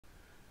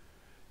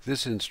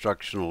This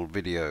instructional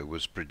video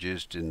was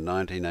produced in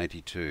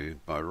 1982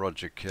 by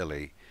Roger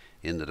Kelly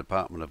in the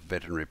Department of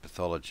Veterinary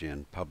Pathology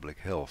and Public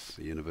Health,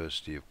 the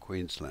University of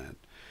Queensland,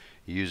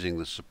 using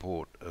the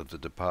support of the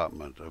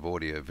Department of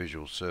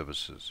Audio-Visual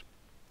Services.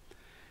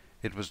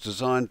 It was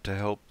designed to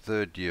help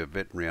third-year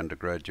veterinary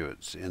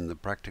undergraduates in the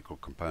practical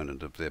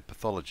component of their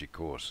pathology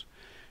course,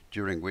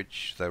 during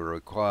which they were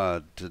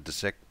required to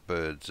dissect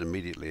birds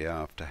immediately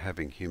after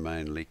having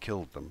humanely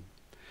killed them.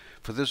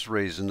 For this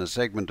reason, a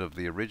segment of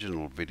the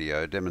original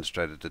video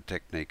demonstrated the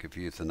technique of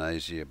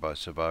euthanasia by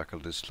cervical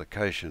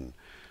dislocation,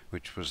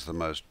 which was the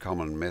most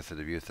common method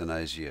of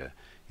euthanasia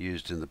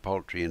used in the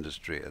poultry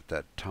industry at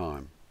that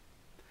time.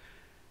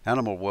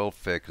 Animal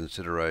welfare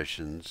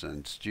considerations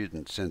and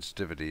student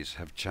sensitivities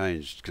have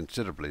changed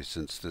considerably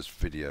since this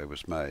video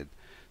was made,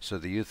 so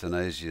the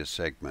euthanasia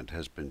segment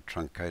has been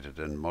truncated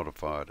and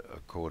modified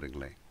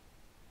accordingly.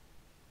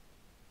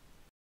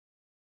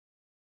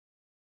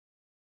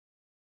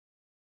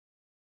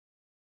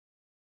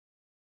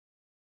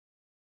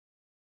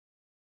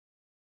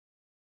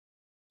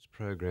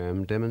 This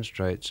program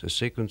demonstrates a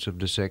sequence of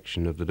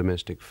dissection of the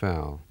domestic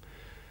fowl.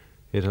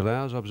 It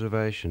allows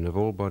observation of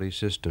all body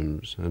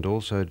systems and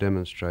also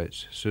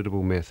demonstrates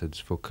suitable methods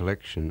for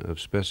collection of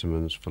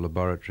specimens for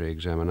laboratory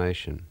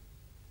examination.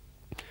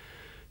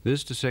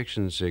 This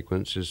dissection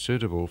sequence is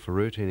suitable for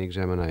routine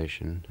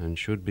examination and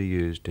should be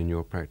used in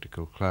your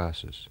practical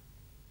classes.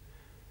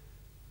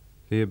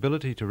 The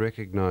ability to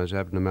recognize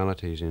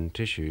abnormalities in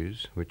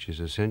tissues, which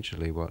is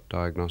essentially what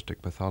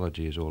diagnostic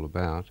pathology is all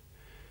about,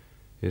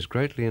 is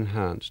greatly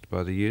enhanced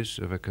by the use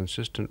of a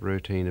consistent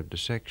routine of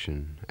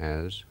dissection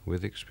as,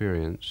 with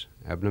experience,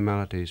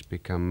 abnormalities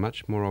become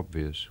much more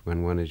obvious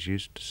when one is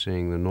used to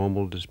seeing the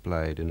normal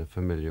displayed in a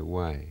familiar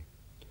way.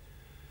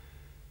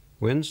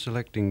 When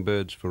selecting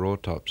birds for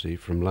autopsy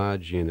from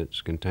large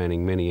units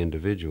containing many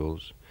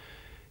individuals,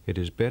 it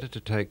is better to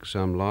take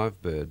some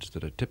live birds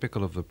that are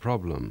typical of the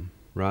problem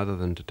rather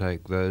than to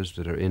take those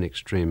that are in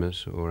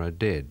extremis or are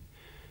dead,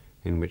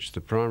 in which the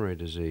primary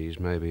disease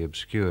may be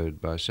obscured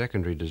by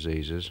secondary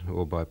diseases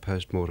or by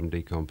post-mortem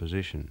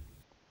decomposition.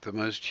 The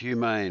most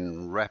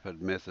humane,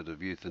 rapid method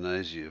of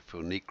euthanasia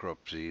for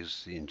necropsy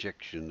is the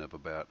injection of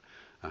about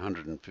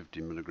 150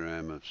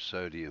 mg of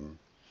sodium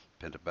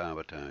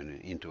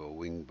pentobarbital into a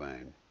wing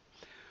vein.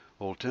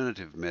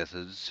 Alternative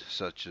methods,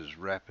 such as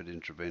rapid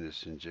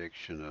intravenous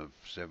injection of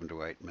 7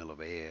 to 8 ml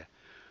of air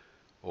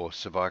or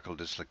cervical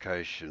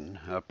dislocation,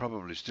 are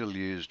probably still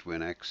used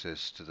when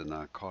access to the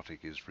narcotic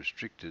is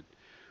restricted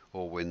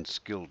or when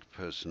skilled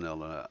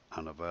personnel are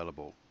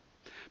unavailable.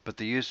 But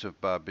the use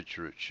of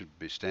barbiturate should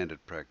be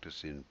standard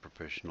practice in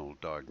professional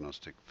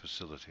diagnostic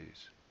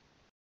facilities.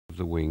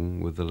 The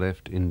wing with the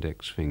left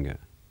index finger.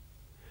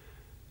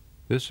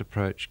 This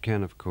approach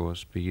can, of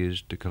course, be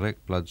used to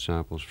collect blood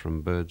samples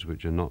from birds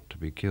which are not to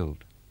be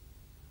killed.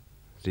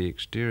 The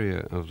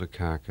exterior of the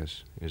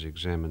carcass is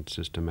examined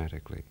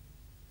systematically.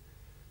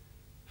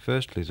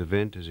 Firstly, the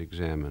vent is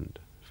examined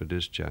for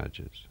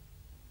discharges.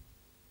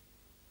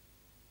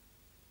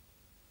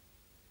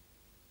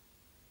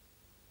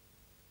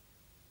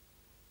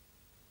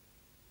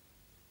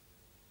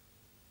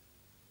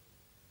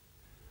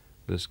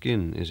 The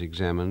skin is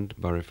examined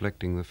by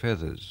reflecting the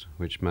feathers,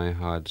 which may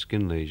hide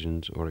skin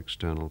lesions or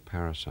external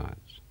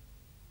parasites.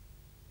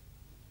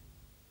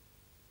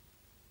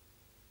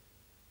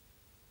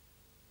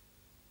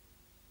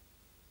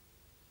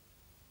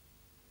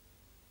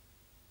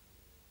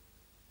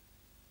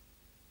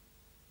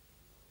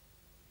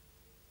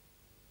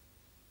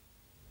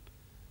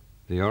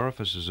 The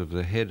orifices of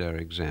the head are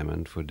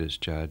examined for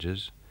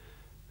discharges,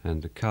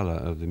 and the colour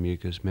of the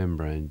mucous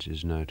membranes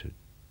is noted.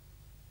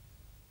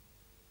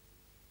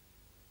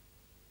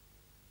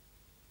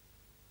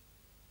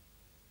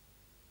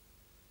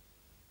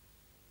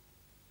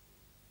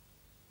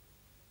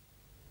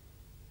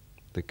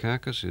 The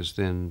carcass is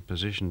then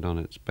positioned on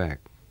its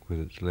back with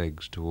its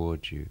legs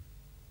towards you.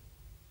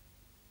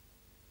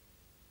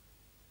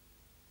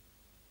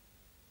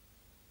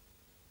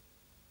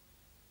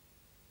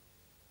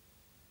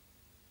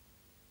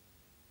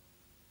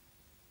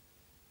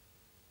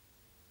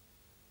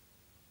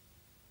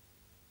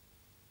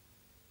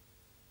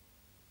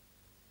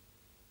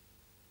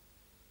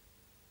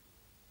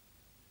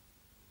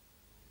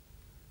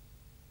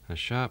 A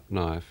sharp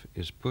knife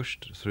is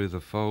pushed through the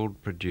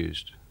fold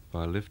produced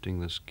by lifting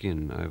the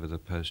skin over the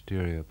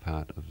posterior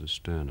part of the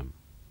sternum.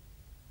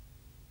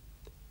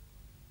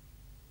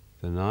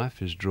 The knife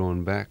is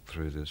drawn back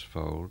through this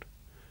fold,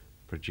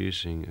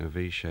 producing a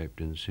V-shaped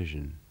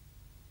incision.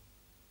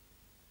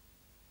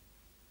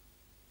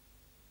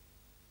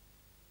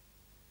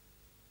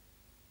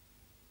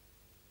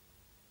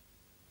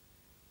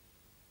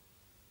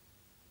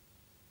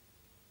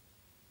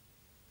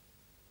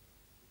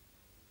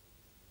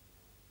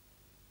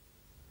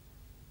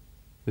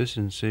 This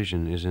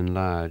incision is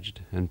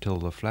enlarged until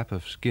the flap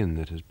of skin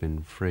that has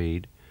been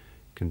freed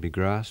can be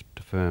grasped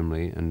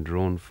firmly and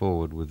drawn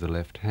forward with the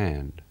left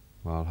hand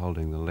while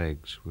holding the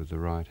legs with the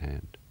right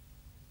hand.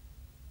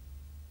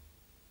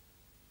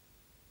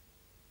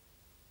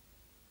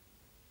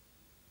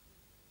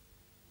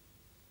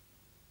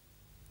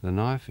 The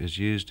knife is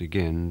used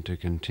again to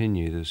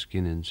continue the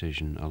skin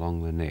incision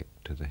along the neck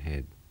to the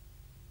head.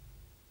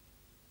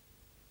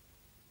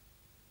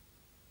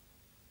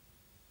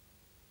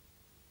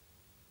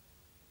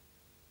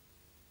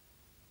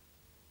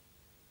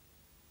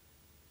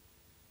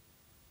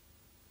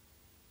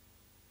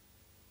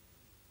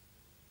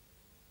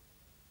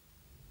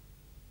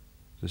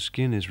 The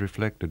skin is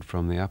reflected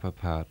from the upper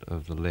part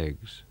of the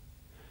legs,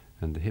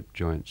 and the hip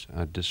joints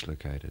are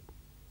dislocated.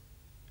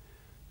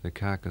 The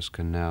carcass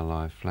can now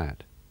lie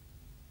flat.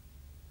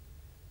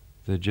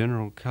 The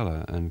general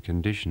colour and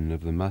condition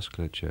of the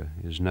musculature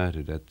is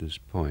noted at this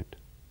point.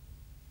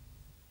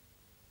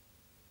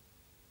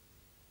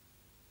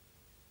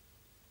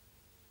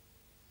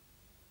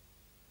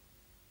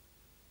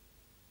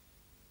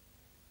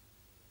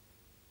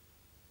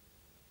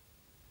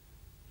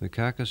 The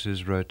carcass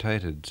is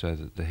rotated so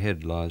that the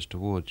head lies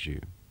towards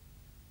you.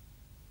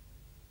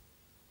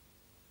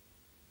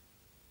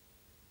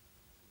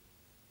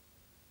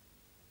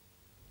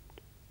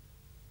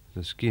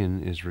 The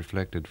skin is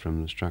reflected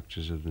from the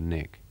structures of the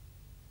neck.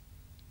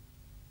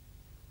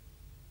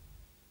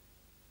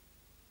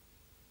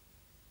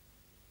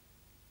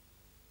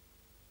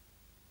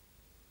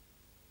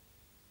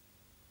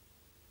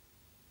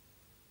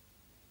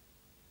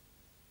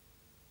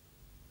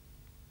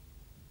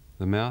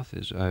 The mouth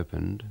is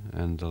opened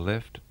and the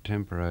left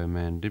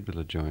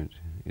temporomandibular joint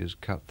is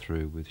cut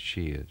through with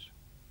shears.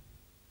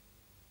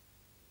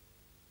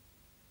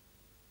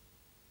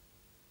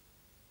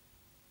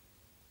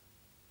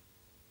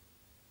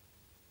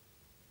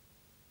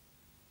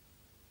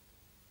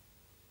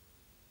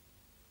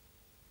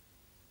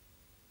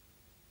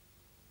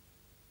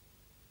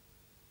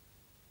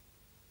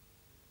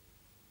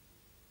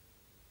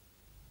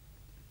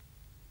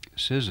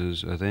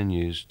 Scissors are then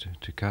used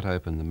to cut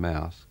open the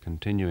mouth,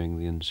 continuing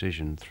the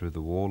incision through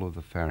the wall of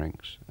the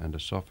pharynx and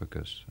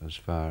esophagus as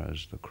far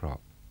as the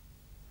crop.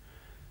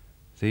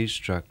 These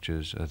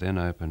structures are then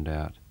opened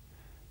out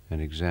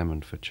and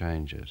examined for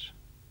changes.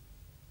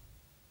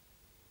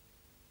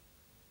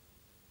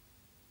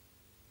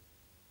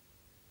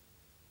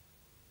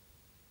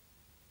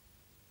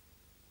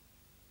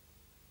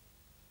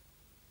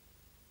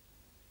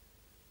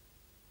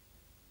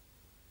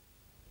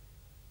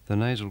 The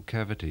nasal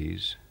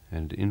cavities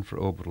and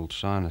infraorbital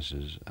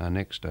sinuses are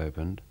next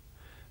opened,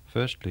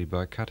 firstly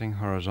by cutting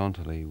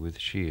horizontally with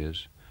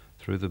shears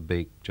through the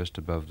beak just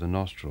above the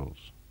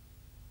nostrils.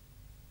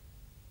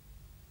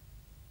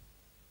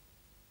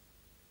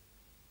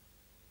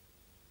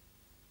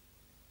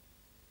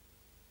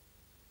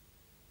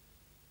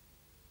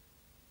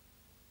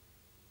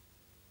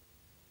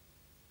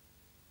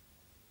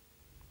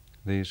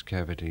 These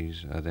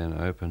cavities are then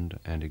opened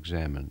and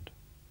examined.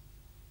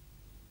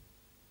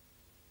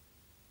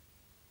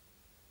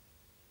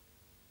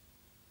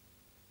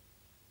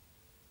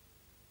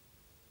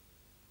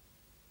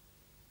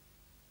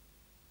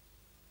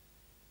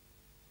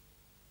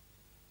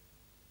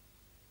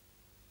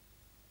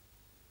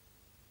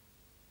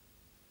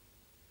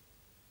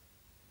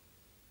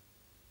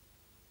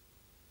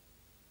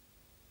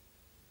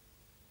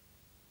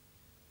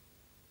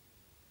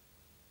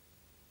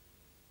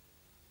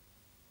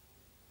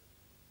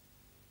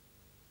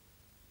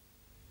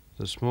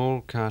 The small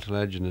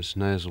cartilaginous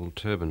nasal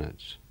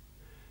turbinates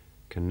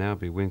can now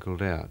be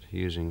winkled out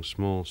using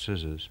small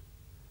scissors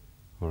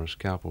or a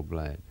scalpel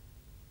blade.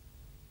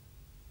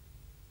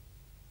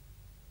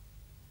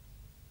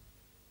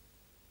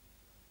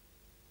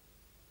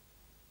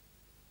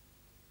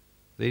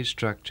 These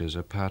structures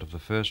are part of the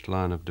first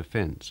line of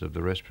defence of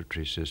the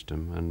respiratory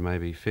system and may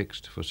be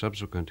fixed for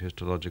subsequent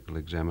histological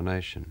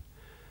examination,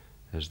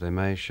 as they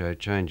may show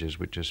changes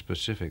which are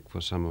specific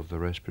for some of the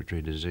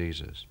respiratory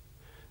diseases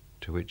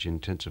to which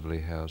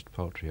intensively housed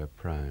poultry are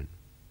prone.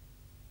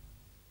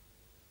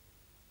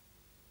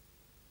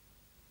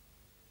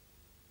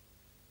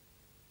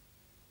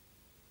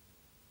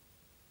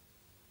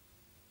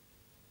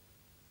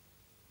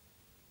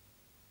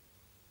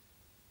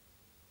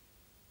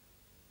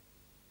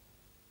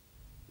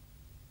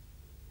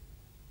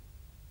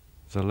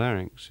 The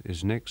larynx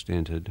is next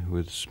entered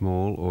with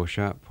small or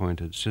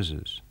sharp-pointed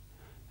scissors,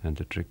 and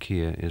the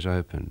trachea is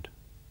opened.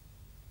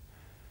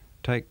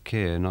 Take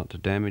care not to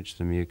damage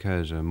the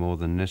mucosa more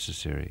than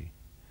necessary.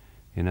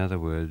 In other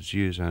words,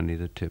 use only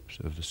the tips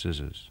of the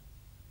scissors.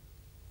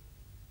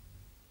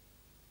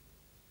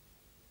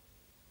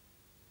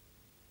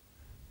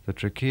 The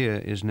trachea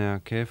is now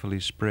carefully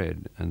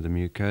spread and the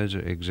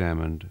mucosa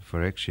examined for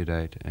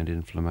exudate and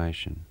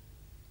inflammation.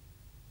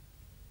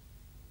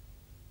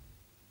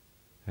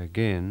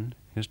 Again,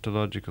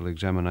 histological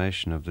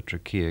examination of the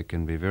trachea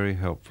can be very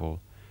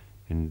helpful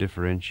in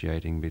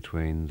differentiating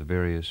between the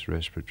various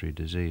respiratory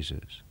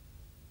diseases.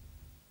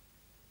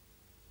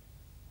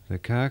 The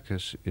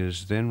carcass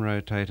is then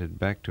rotated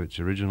back to its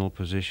original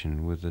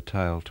position with the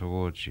tail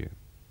towards you.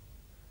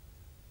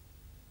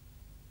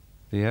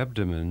 The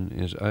abdomen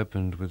is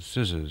opened with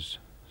scissors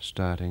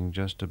starting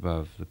just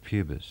above the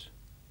pubis.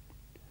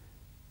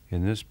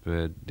 In this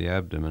bird, the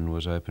abdomen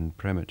was opened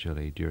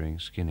prematurely during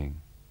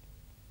skinning.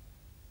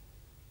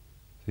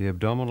 The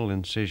abdominal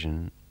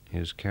incision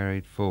is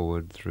carried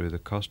forward through the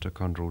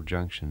costochondral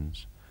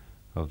junctions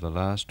of the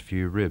last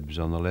few ribs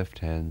on the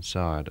left-hand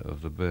side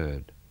of the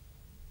bird.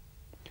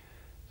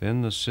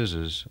 Then the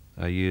scissors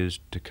are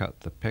used to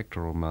cut the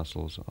pectoral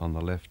muscles on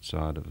the left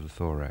side of the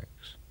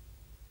thorax.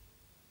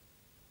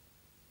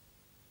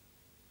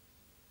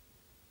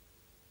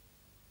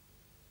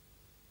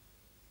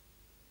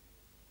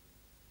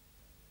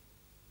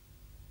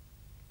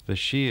 The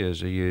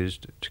shears are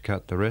used to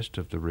cut the rest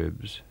of the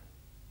ribs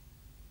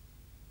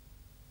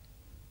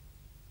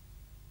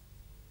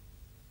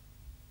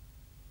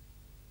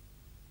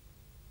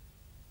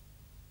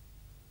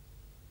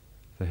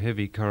the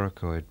heavy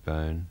coracoid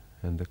bone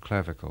and the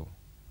clavicle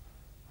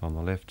on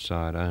the left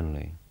side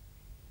only.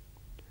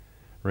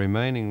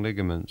 Remaining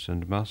ligaments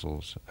and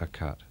muscles are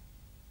cut.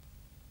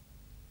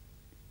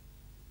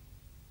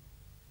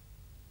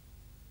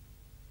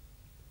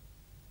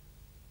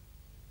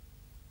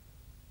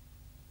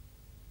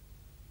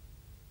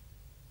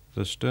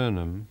 The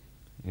sternum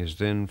is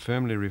then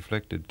firmly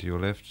reflected to your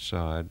left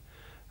side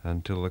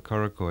until the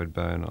coracoid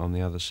bone on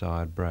the other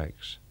side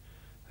breaks,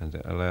 and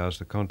that allows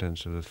the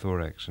contents of the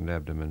thorax and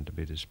abdomen to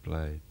be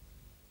displayed.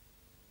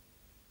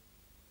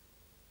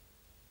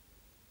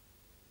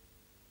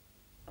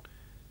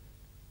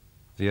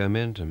 The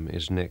omentum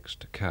is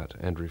next cut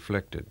and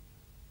reflected.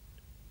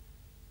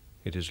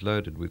 It is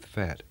loaded with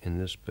fat in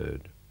this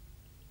bird.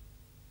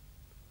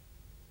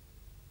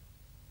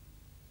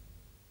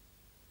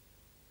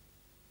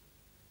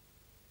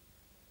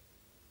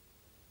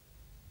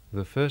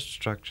 The first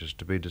structures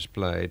to be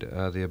displayed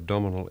are the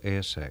abdominal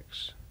air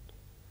sacs.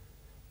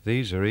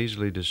 These are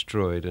easily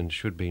destroyed and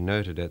should be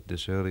noted at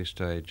this early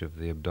stage of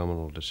the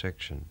abdominal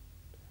dissection.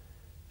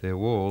 Their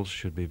walls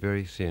should be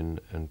very thin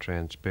and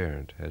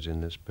transparent, as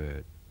in this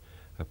bird.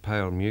 A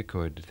pale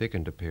mucoid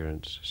thickened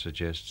appearance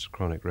suggests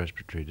chronic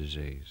respiratory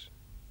disease.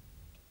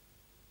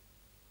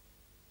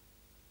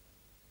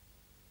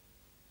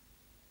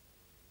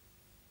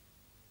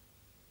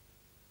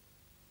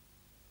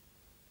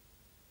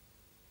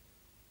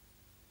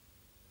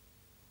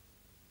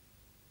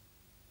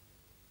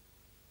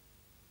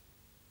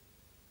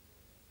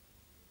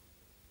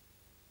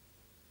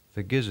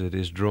 The gizzard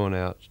is drawn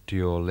out to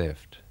your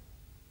left.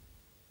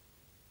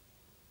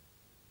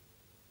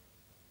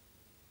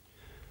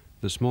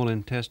 The small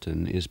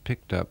intestine is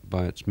picked up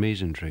by its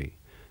mesentery,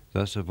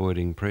 thus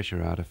avoiding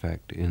pressure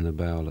artifact in the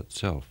bowel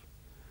itself,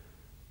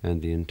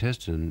 and the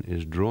intestine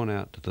is drawn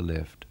out to the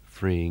left,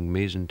 freeing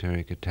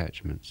mesenteric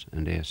attachments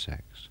and air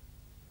sacs.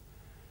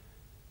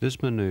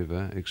 This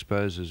manoeuvre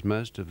exposes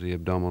most of the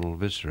abdominal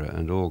viscera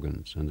and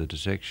organs, and the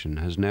dissection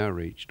has now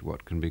reached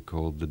what can be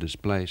called the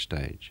display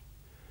stage.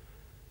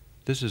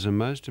 This is a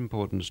most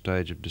important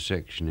stage of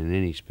dissection in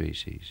any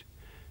species,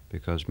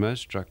 because most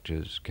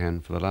structures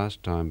can for the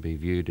last time be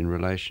viewed in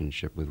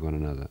relationship with one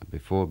another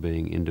before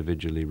being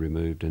individually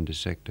removed and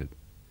dissected.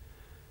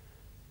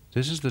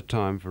 This is the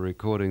time for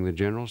recording the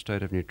general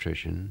state of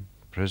nutrition,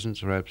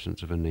 presence or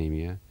absence of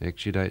anemia,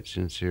 exudates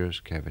in serous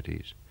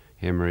cavities,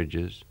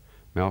 hemorrhages,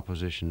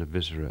 malposition of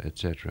viscera,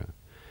 etc.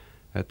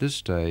 At this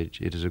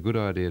stage, it is a good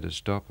idea to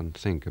stop and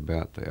think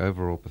about the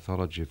overall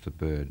pathology of the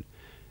bird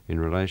in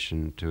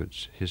relation to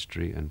its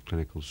history and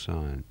clinical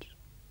signs.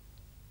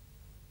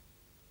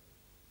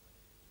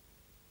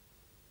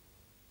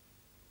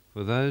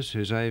 For those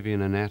whose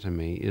avian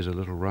anatomy is a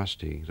little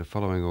rusty, the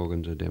following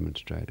organs are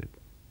demonstrated: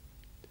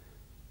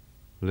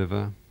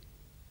 liver,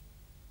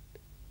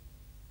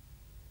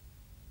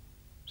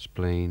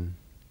 spleen,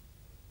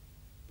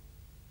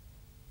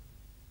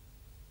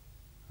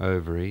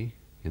 ovary,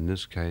 in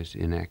this case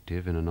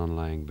inactive in a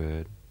non-laying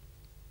bird,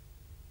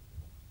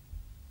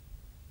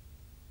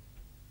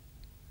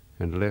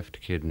 and left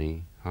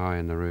kidney high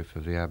in the roof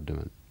of the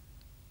abdomen.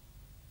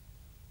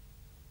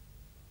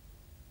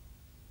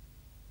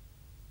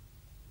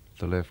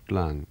 The left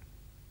lung.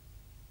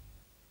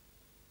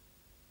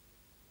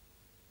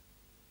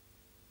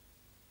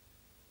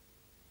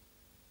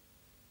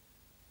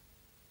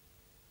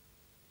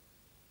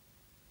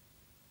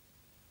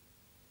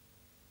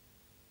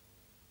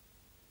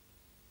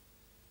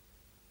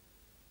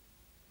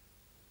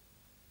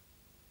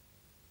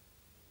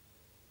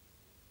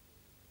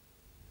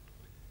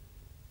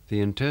 The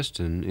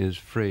intestine is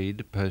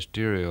freed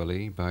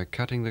posteriorly by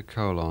cutting the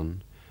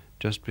colon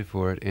just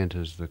before it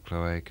enters the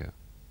cloaca.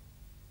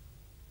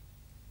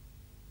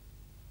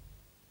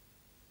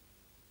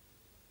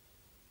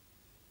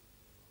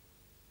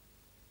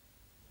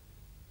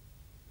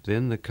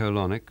 Then the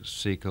colonic,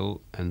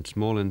 cecal and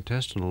small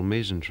intestinal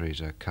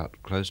mesenteries are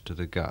cut close to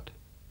the gut,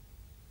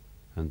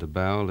 and the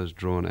bowel is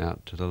drawn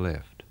out to the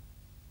left.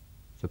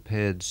 The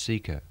paired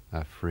ceca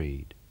are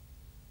freed.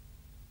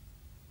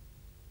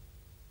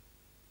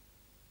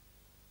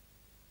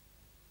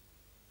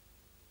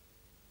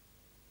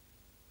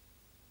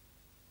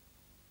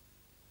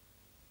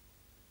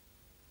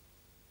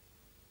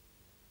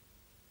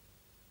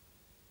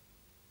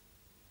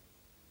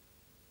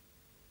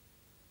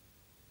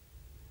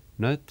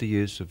 Note the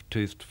use of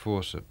toothed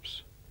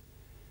forceps.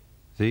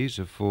 These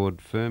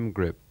afford firm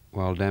grip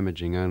while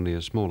damaging only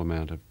a small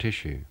amount of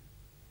tissue.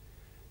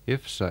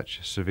 If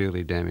such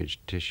severely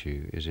damaged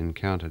tissue is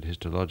encountered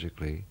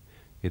histologically,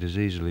 it is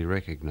easily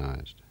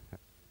recognized.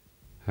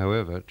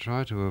 However,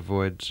 try to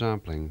avoid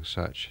sampling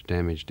such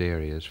damaged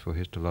areas for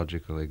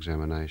histological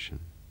examination.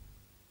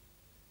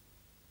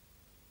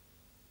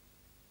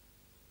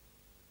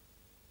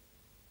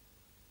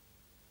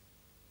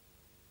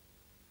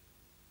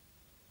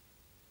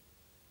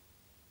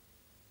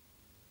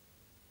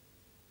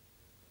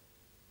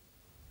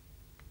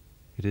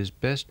 It is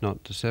best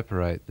not to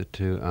separate the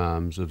two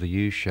arms of the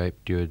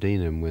U-shaped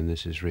duodenum when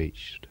this is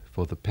reached,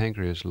 for the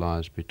pancreas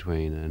lies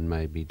between and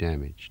may be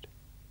damaged.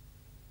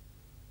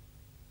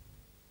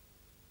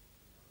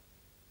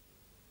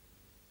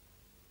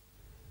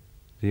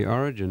 The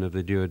origin of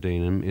the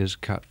duodenum is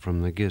cut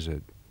from the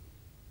gizzard.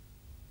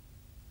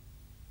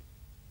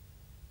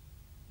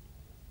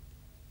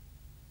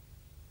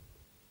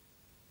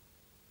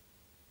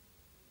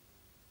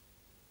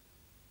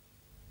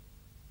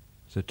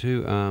 The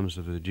two arms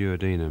of the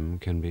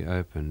duodenum can be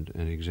opened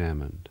and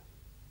examined.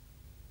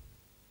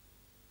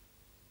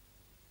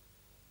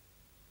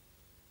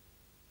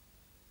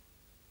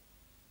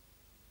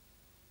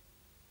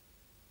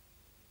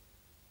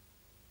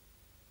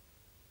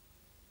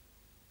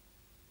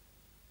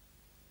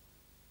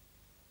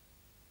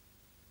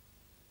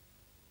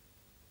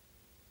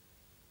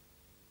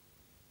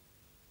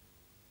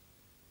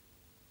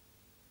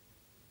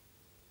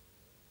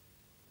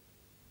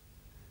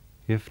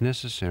 If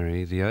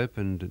necessary, the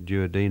opened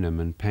duodenum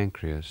and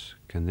pancreas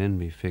can then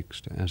be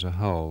fixed as a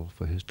whole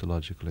for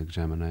histological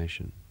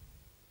examination.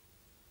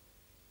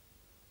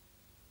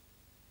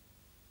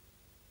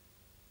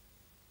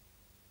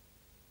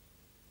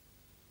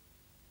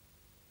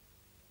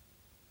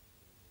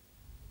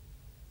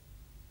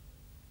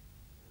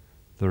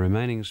 The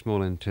remaining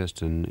small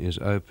intestine is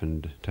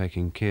opened,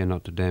 taking care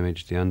not to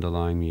damage the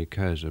underlying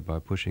mucosa by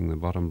pushing the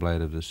bottom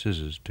blade of the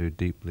scissors too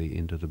deeply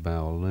into the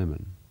bowel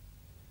lumen.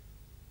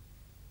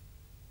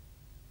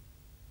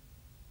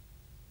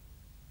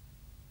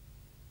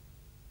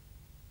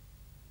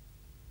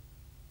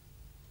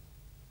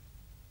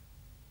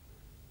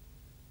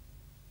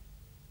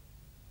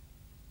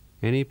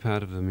 Any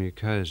part of the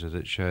mucosa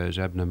that shows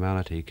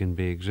abnormality can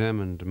be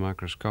examined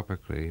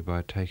microscopically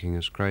by taking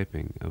a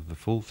scraping of the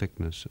full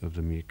thickness of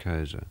the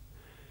mucosa,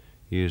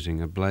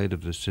 using a blade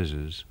of the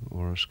scissors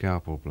or a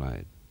scalpel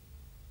blade.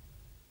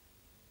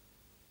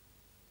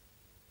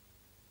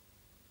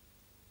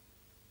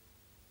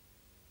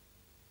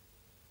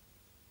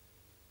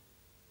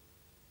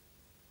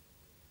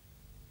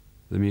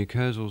 The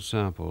mucosal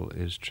sample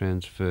is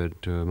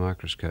transferred to a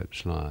microscope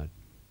slide.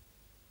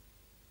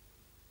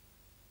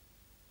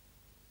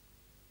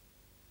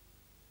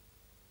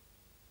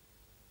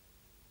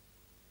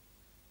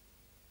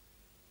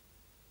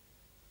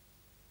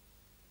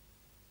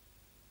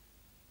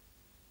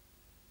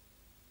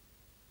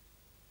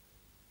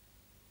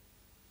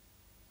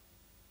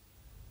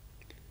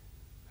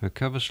 A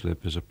cover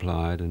slip is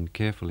applied and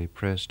carefully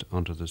pressed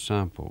onto the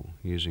sample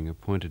using a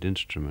pointed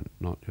instrument,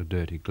 not your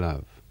dirty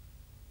glove.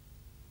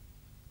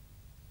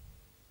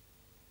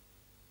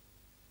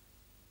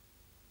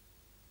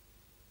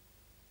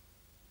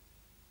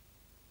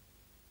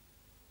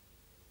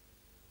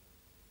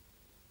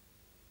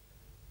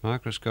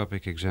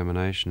 Microscopic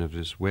examination of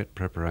this wet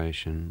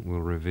preparation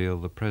will reveal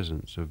the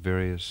presence of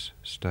various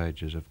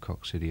stages of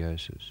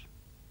coccidiosis.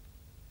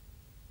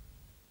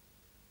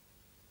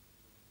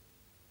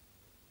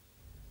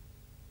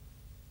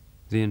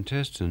 The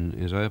intestine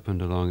is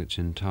opened along its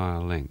entire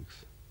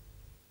length.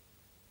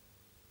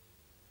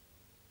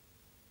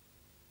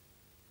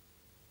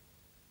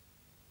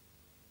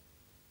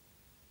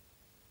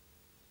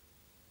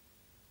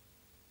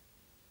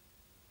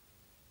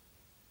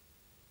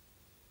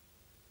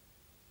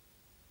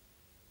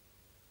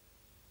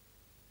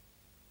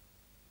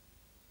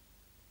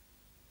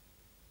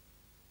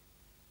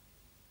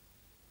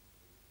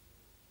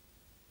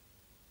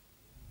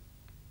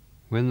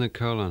 When the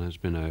colon has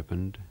been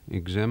opened,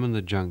 examine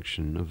the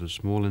junction of the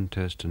small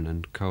intestine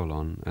and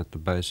colon at the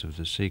base of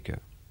the ceca.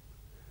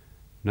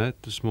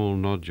 Note the small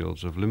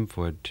nodules of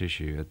lymphoid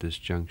tissue at this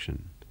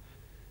junction.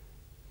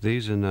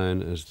 These are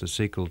known as the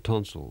cecal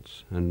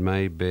tonsils and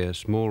may bear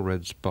small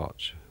red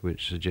spots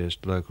which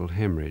suggest local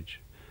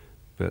hemorrhage,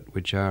 but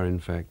which are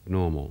in fact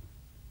normal.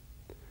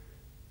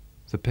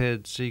 The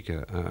paired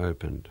ceca are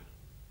opened.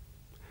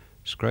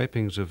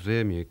 Scrapings of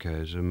their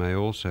mucosa may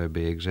also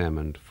be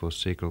examined for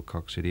cecal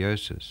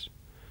coccidiosis,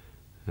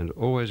 and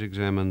always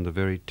examine the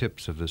very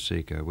tips of the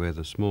ceca where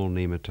the small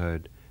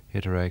nematode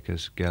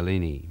Heterachus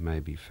galeni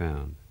may be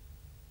found.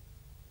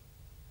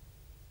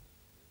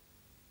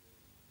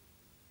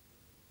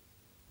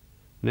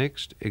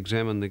 Next,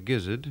 examine the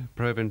gizzard,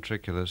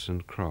 proventriculus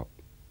and crop.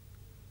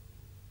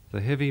 The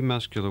heavy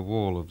muscular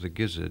wall of the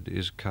gizzard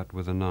is cut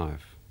with a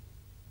knife.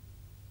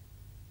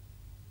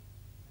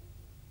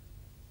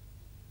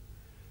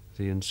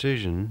 The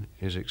incision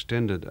is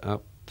extended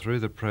up through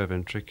the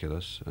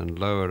proventriculus and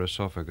lower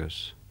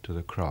esophagus to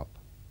the crop.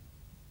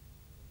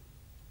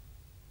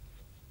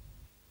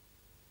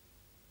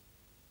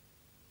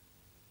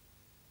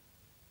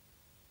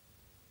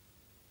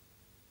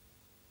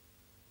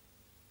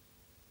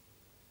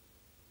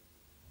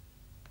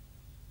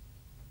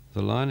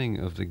 The lining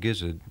of the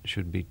gizzard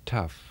should be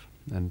tough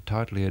and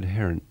tightly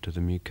adherent to the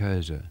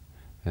mucosa,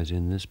 as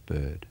in this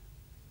bird.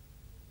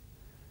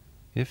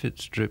 If it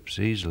strips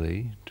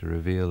easily to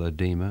reveal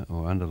edema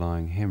or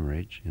underlying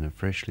hemorrhage in a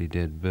freshly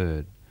dead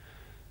bird,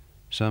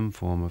 some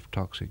form of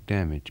toxic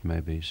damage may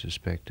be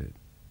suspected.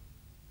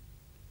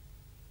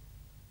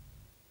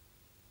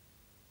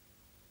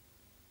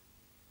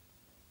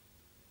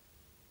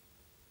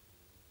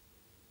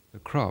 The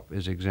crop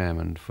is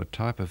examined for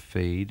type of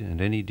feed and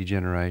any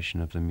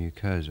degeneration of the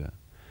mucosa.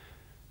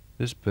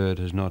 This bird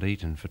has not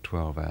eaten for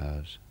 12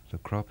 hours. The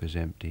crop is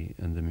empty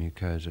and the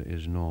mucosa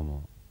is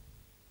normal.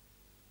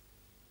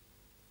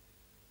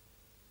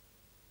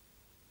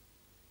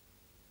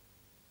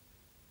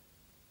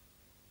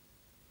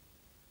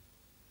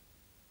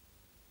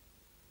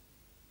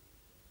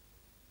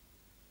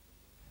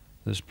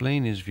 The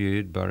spleen is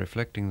viewed by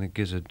reflecting the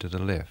gizzard to the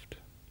left.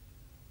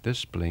 This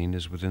spleen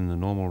is within the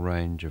normal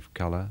range of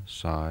colour,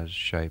 size,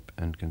 shape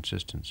and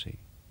consistency.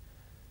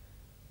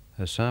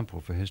 A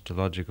sample for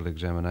histological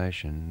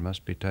examination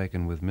must be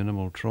taken with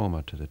minimal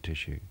trauma to the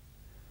tissue.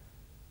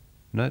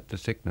 Note the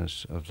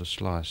thickness of the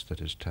slice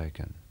that is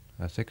taken.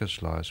 A thicker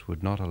slice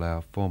would not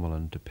allow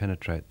formalin to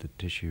penetrate the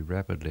tissue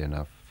rapidly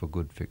enough for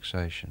good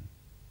fixation.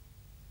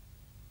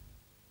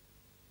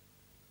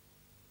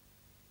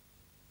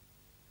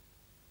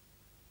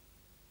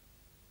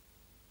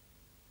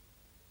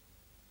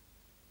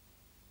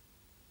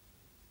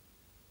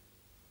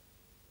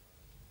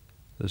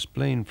 The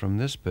spleen from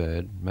this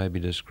bird may be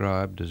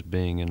described as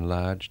being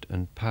enlarged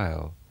and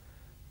pale,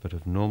 but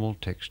of normal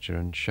texture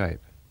and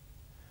shape.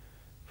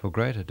 For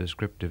greater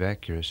descriptive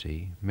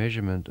accuracy,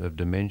 measurement of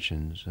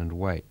dimensions and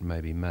weight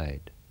may be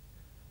made.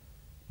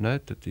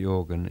 Note that the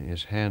organ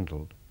is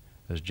handled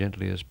as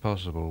gently as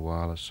possible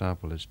while a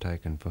sample is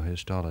taken for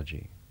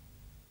histology.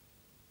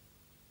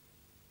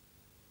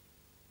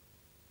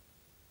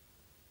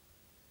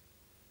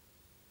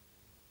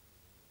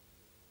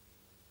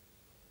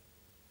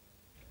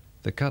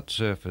 The cut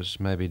surface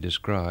may be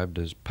described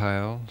as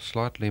pale,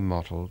 slightly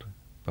mottled,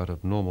 but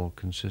of normal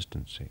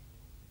consistency.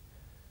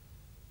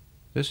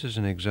 This is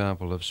an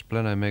example of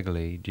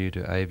splenomegaly due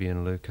to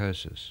avian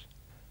leukosis,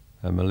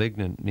 a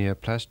malignant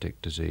neoplastic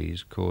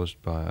disease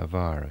caused by a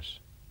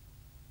virus.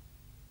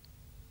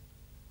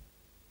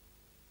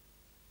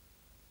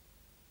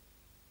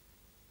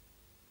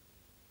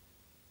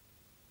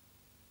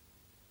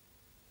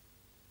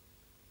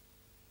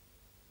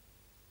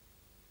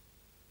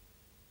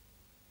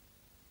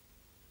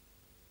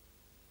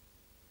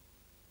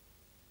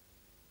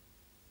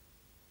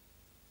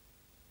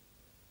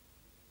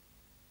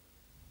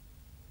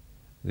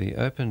 The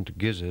opened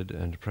gizzard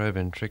and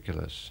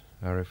proventriculus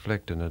are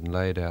reflected and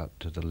laid out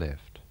to the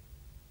left.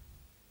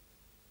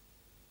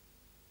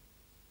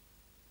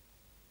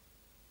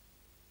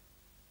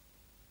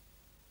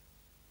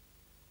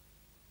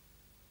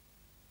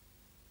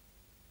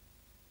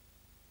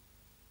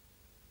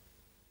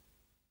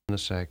 The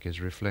sac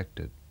is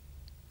reflected.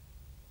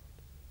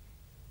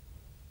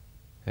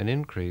 An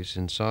increase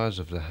in size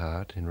of the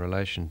heart in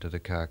relation to the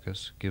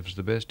carcass gives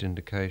the best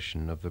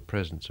indication of the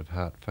presence of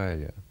heart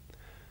failure.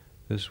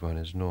 This one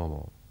is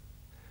normal.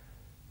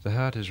 The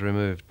heart is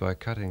removed by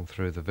cutting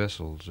through the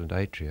vessels and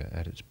atria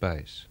at its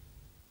base.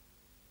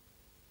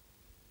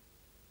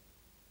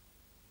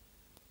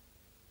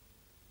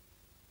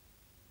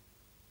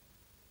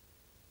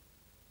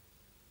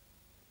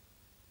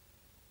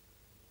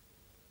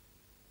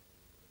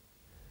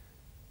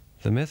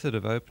 The method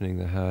of opening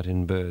the heart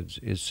in birds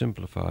is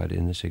simplified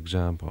in this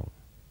example.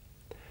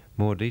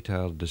 More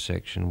detailed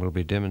dissection will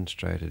be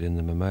demonstrated in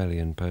the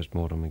mammalian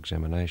post-mortem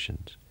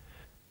examinations.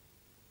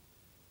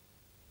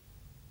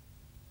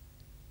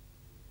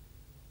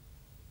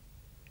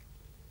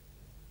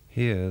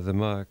 Here, the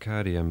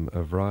myocardium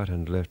of right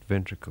and left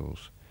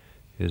ventricles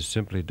is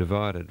simply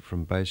divided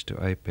from base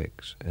to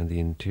apex and the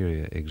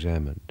interior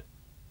examined.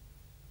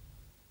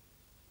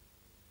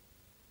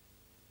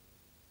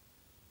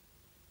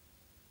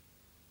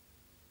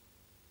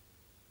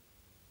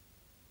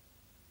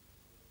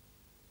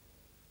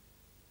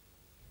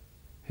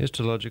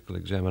 Histological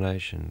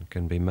examination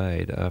can be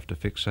made after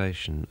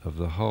fixation of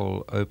the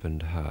whole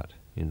opened heart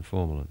in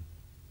formalin.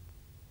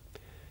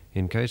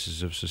 In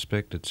cases of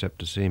suspected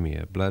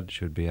septicemia, blood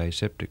should be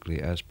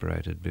aseptically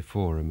aspirated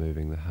before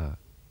removing the heart.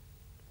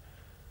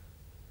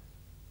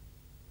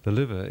 The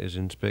liver is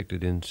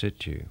inspected in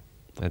situ,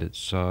 and its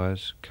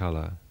size,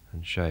 colour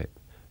and shape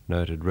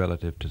noted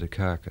relative to the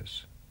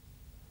carcass.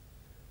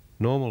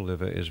 Normal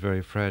liver is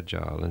very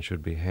fragile and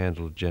should be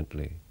handled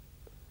gently.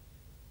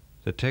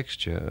 The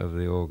texture of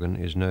the organ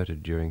is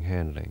noted during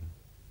handling.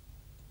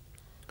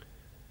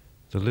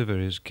 The liver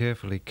is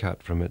carefully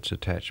cut from its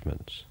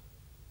attachments.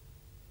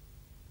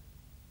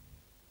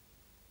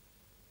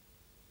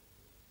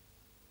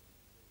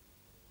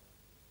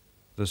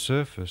 The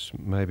surface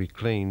may be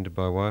cleaned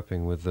by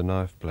wiping with the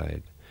knife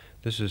blade.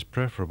 This is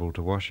preferable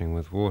to washing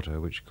with water,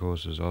 which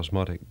causes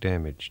osmotic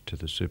damage to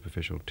the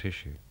superficial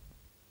tissue.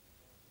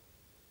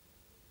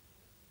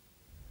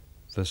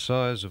 The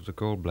size of the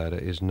gallbladder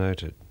is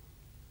noted.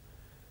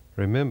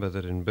 Remember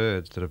that in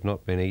birds that have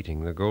not been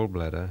eating, the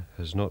gallbladder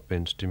has not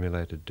been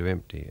stimulated to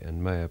empty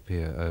and may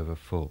appear over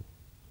full.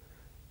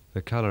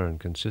 The colour and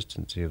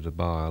consistency of the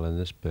bile in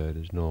this bird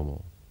is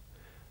normal.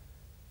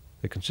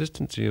 The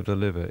consistency of the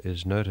liver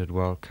is noted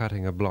while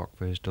cutting a block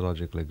for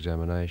histological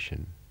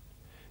examination.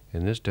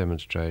 In this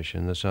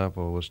demonstration, the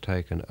sample was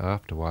taken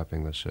after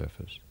wiping the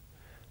surface.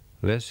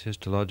 Less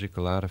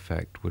histological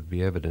artifact would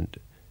be evident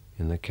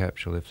in the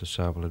capsule if the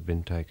sample had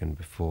been taken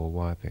before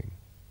wiping.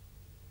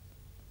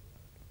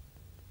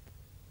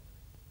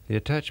 The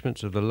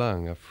attachments of the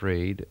lung are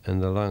freed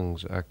and the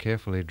lungs are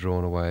carefully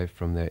drawn away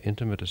from their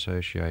intimate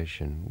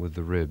association with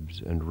the ribs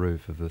and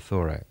roof of the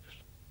thorax.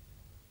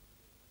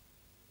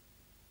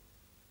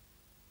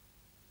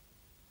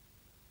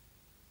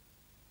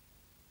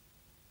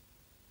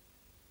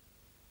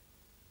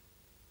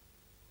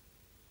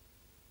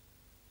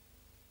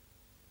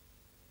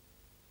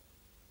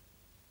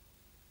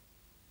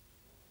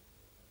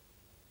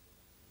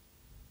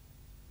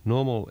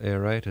 Normal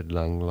aerated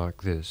lung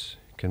like this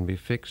can be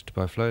fixed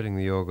by floating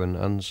the organ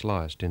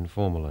unsliced in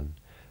formalin,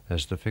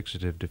 as the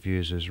fixative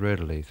diffuses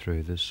readily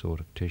through this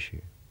sort of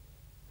tissue.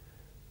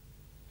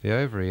 The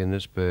ovary in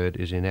this bird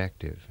is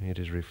inactive. It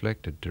is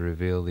reflected to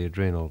reveal the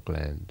adrenal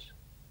glands.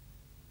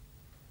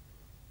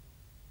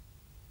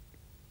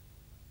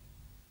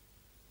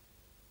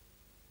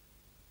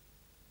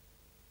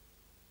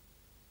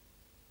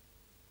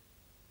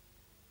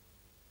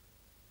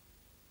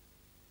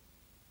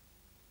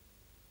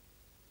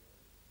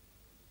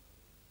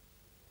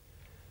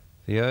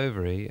 The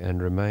ovary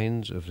and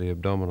remains of the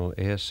abdominal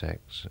air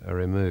sacs are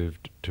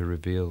removed to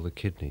reveal the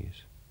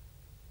kidneys.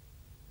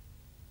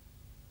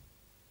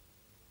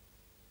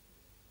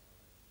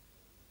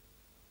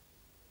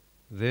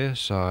 Their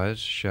size,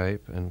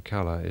 shape and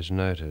colour is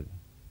noted.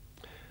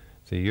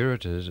 The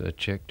ureters are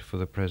checked for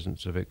the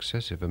presence of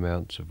excessive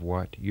amounts of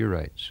white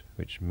urates,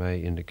 which may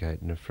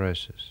indicate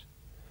nephrosis.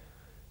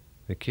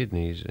 The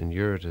kidneys and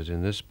ureters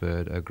in this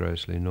bird are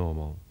grossly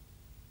normal.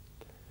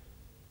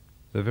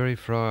 The very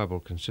friable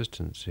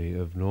consistency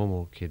of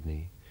normal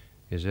kidney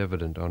is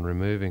evident on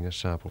removing a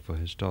sample for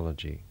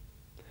histology.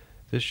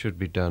 This should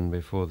be done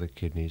before the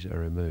kidneys are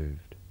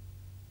removed.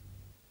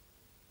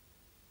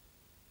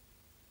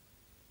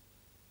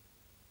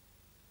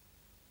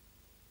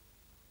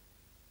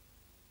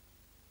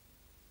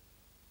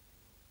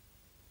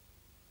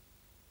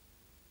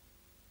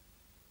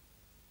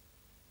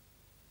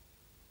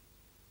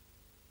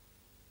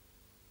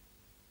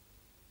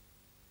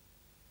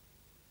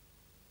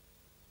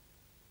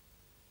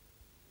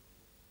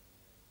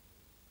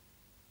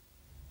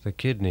 The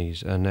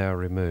kidneys are now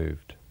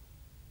removed.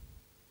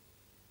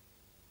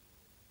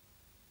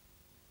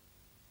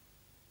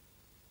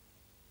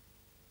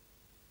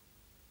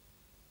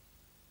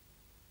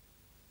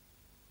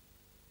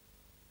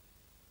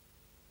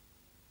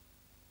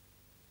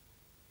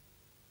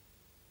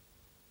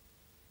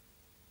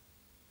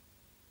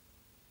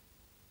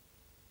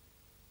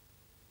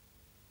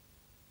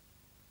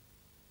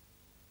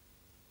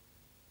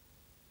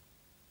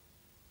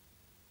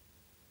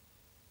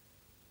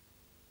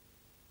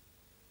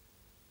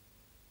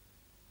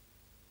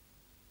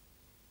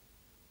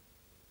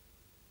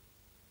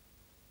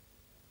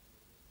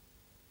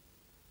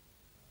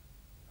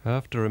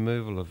 After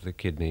removal of the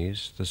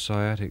kidneys, the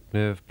sciatic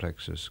nerve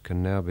plexus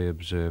can now be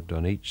observed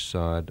on each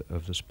side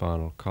of the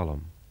spinal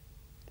column.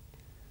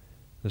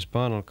 The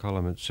spinal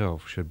column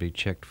itself should be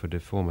checked for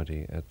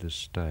deformity at this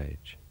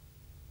stage.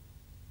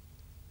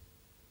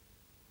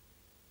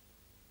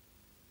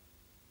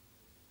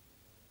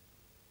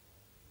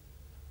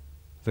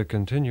 The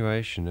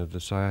continuation of the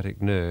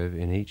sciatic nerve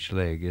in each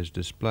leg is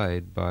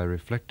displayed by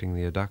reflecting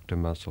the adductor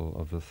muscle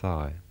of the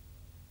thigh.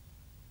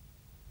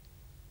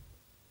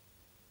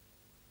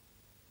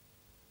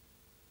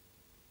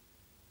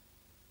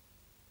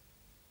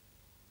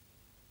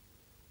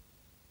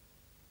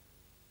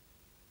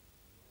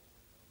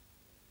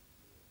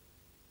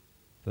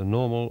 The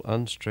normal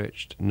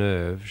unstretched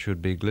nerve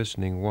should be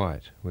glistening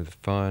white with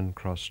fine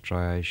cross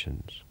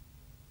striations.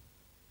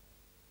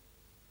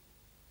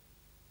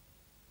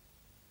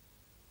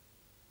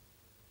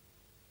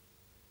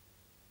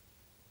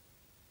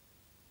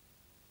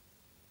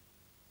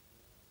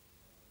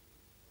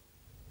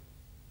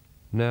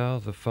 Now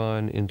the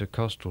fine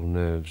intercostal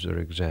nerves are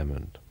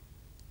examined.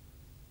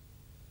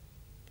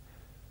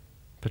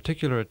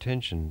 Particular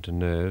attention to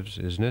nerves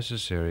is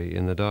necessary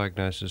in the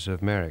diagnosis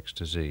of Marek's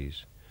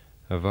disease,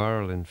 a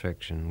viral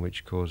infection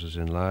which causes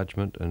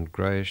enlargement and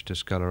greyish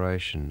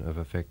discoloration of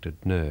affected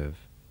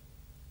nerve.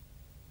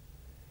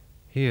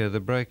 Here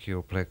the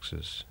brachial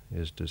plexus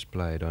is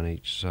displayed on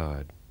each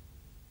side.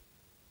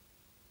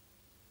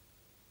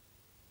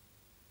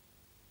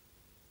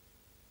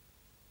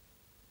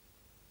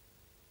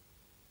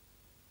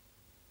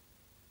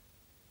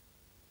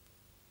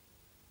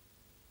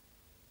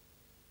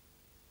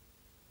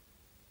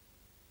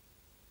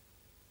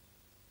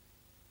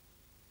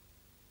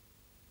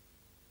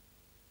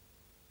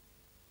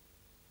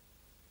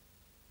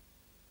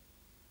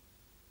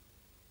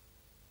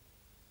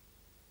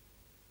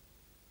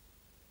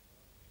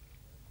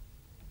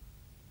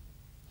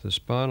 The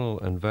spinal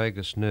and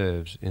vagus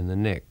nerves in the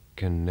neck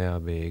can now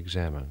be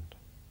examined.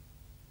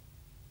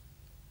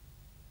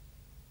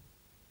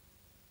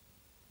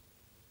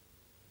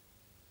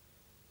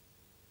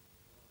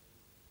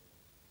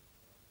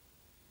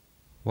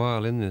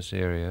 While in this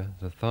area,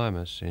 the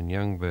thymus in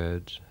young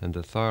birds and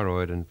the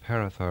thyroid and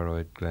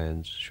parathyroid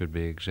glands should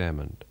be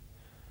examined.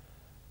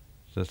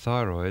 The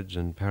thyroids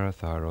and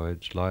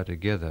parathyroids lie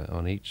together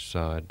on each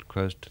side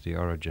close to the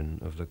origin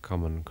of the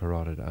common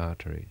carotid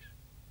arteries.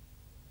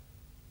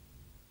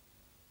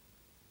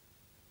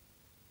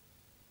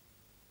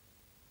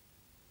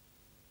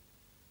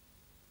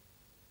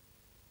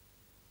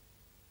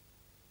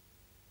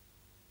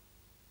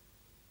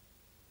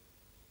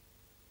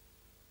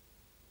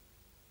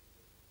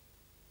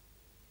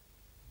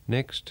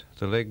 Next,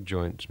 the leg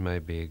joints may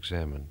be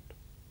examined.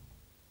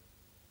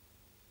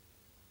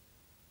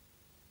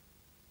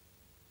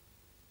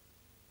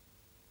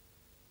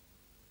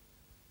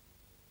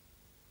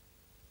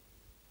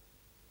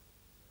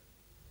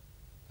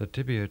 The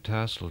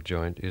tibiotarsal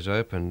joint is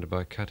opened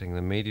by cutting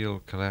the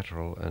medial,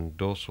 collateral and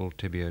dorsal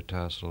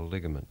tibiotarsal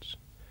ligaments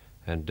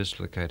and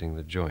dislocating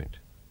the joint.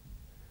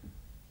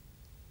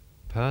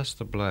 Pass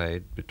the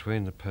blade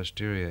between the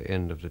posterior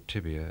end of the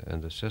tibia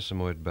and the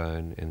sesamoid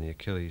bone in the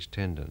Achilles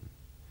tendon.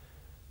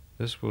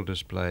 This will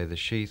display the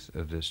sheath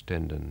of this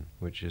tendon,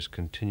 which is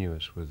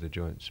continuous with the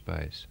joint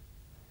space.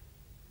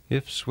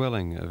 If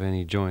swelling of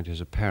any joint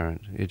is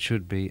apparent, it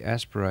should be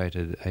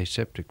aspirated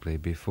aseptically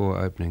before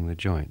opening the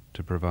joint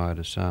to provide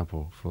a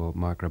sample for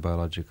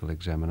microbiological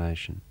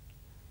examination.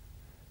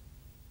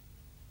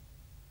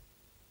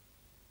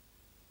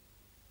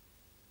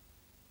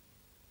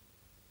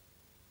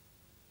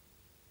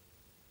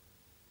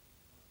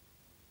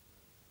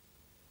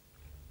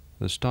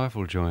 The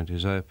stifle joint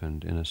is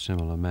opened in a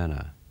similar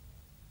manner.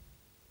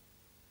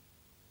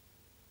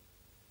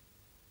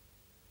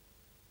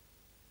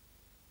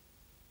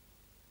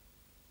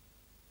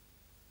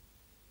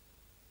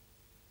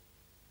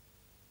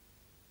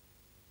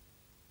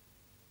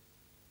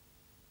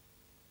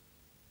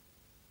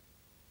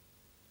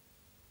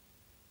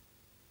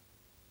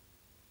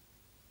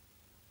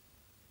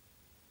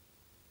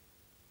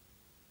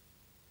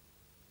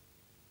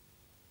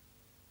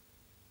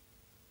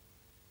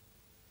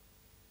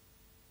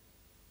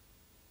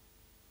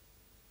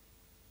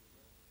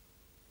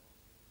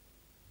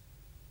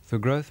 The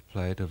growth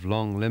plate of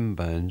long limb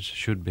bones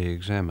should be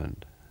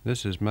examined.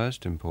 This is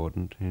most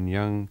important in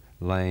young,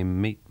 lame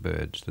meat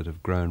birds that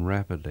have grown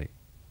rapidly.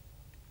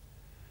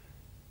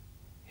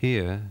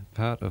 Here,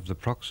 part of the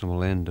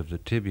proximal end of the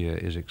tibia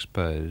is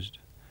exposed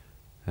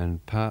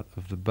and part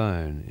of the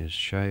bone is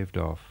shaved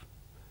off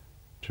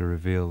to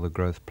reveal the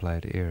growth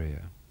plate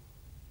area.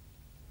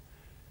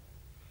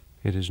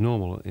 It is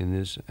normal in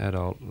this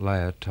adult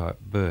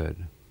layer-type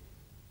bird.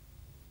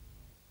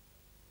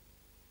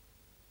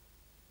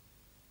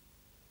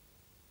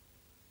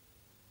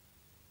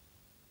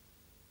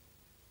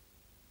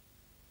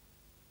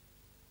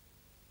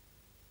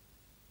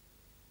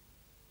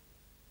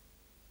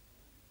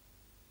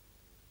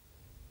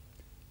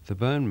 The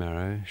bone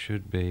marrow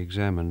should be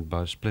examined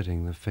by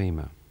splitting the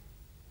femur.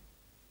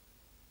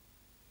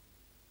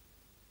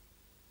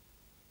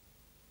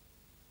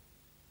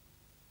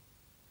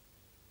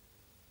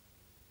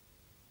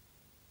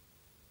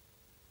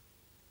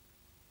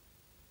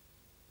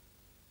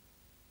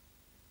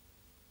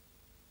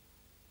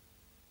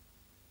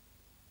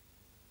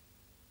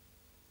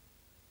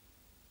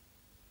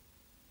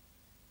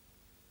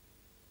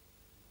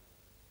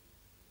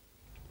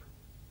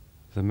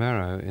 The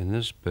marrow in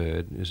this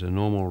bird is a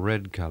normal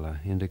red colour,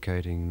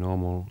 indicating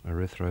normal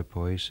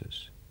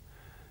erythropoiesis.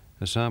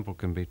 A sample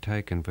can be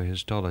taken for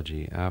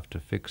histology after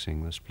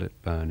fixing the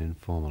split bone in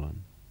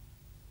formalin.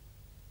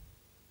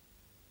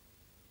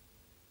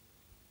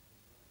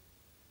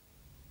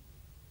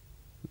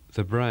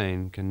 The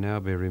brain can now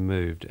be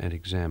removed and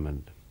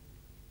examined.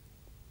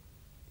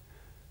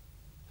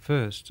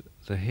 First,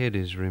 the head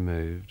is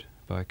removed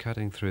by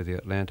cutting through the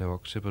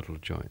atlanto-occipital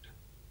joint.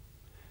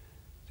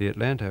 The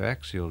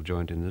atlantoaxial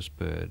joint in this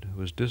bird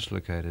was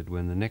dislocated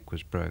when the neck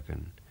was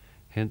broken,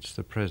 hence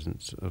the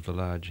presence of the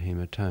large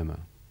hematoma.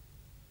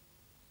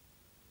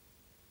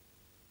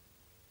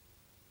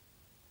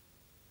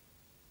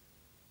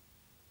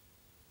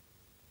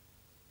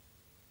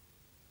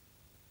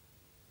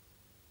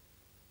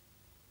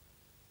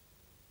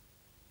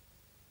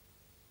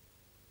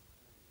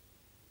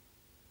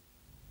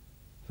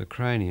 The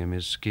cranium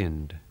is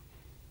skinned.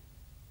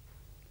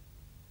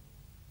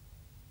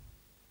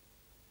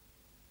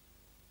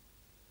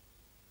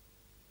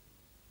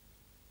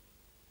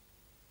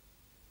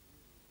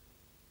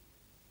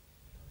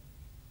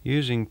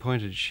 Using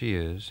pointed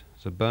shears,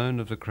 the bone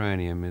of the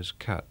cranium is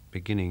cut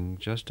beginning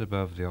just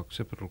above the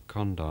occipital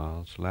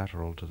condyles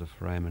lateral to the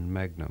foramen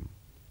magnum.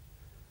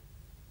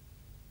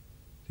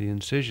 The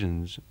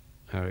incisions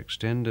are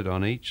extended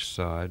on each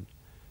side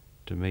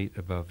to meet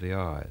above the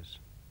eyes.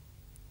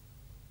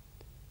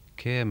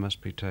 Care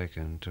must be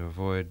taken to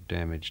avoid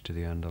damage to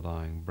the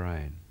underlying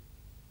brain.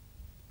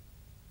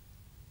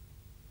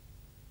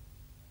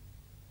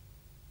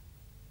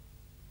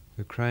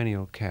 the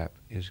cranial cap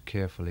is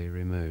carefully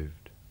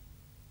removed.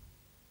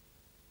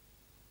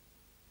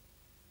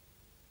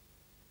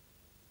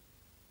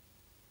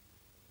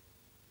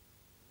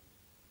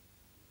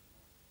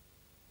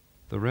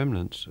 The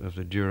remnants of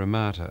the dura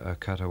mater are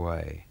cut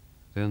away,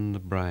 then the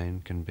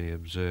brain can be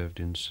observed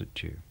in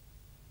situ.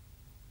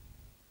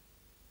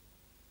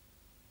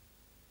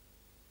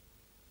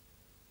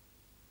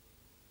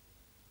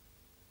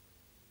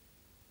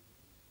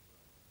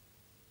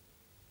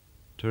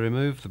 To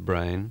remove the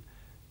brain,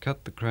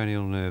 cut the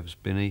cranial nerves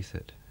beneath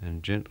it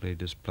and gently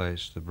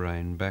displace the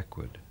brain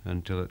backward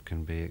until it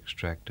can be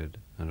extracted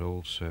and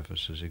all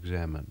surfaces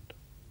examined.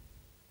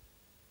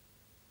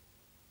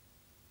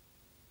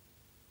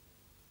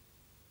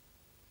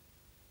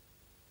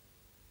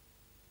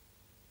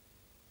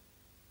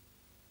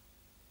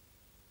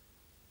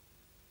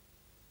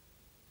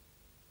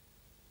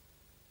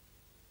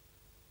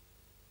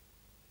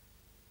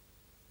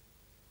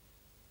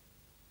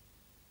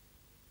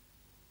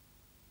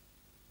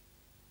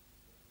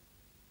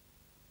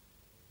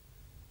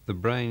 The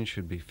brain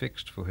should be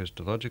fixed for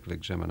histological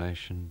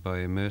examination by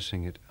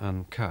immersing it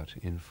uncut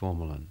in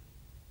formalin.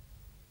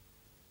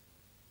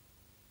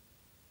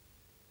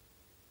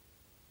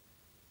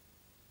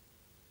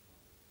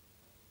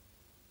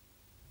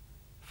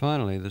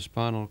 Finally, the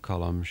spinal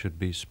column should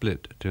be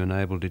split to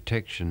enable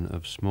detection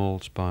of small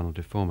spinal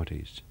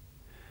deformities.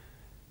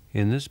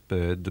 In this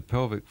bird, the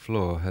pelvic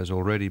floor has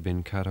already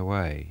been cut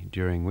away,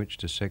 during which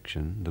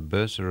dissection the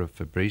bursa of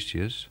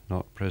Fabricius,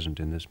 not present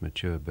in this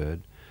mature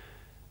bird,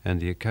 and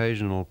the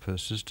occasional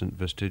persistent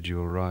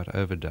vestigial right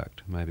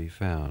oviduct may be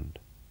found.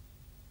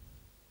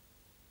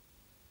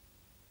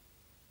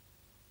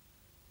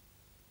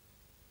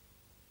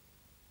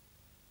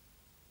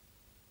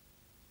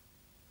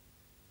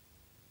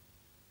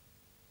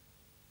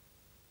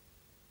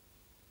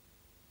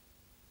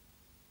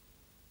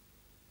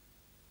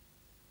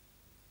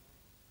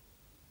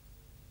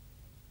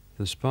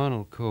 The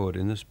spinal cord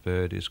in this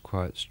bird is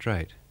quite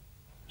straight.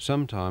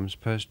 Sometimes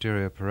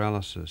posterior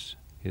paralysis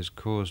is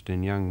caused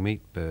in young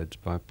meat birds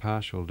by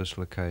partial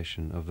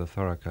dislocation of the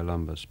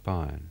thoracolumbar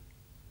spine.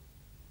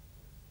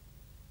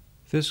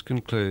 This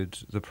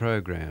concludes the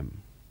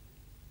program.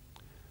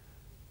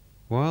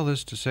 While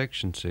this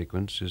dissection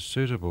sequence is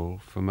suitable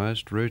for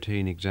most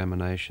routine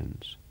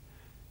examinations,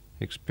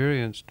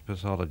 experienced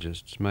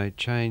pathologists may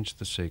change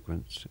the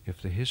sequence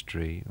if the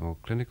history or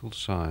clinical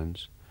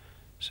signs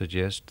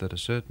suggest that a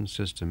certain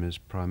system is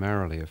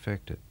primarily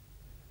affected.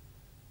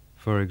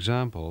 For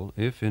example,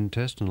 if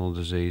intestinal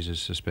disease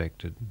is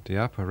suspected, the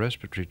upper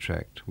respiratory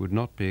tract would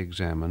not be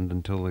examined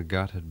until the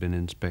gut had been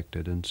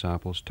inspected and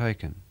samples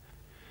taken,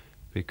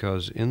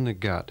 because in the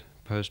gut,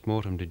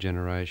 post-mortem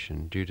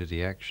degeneration due to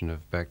the action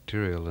of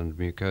bacterial and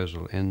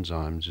mucosal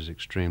enzymes is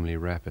extremely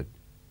rapid.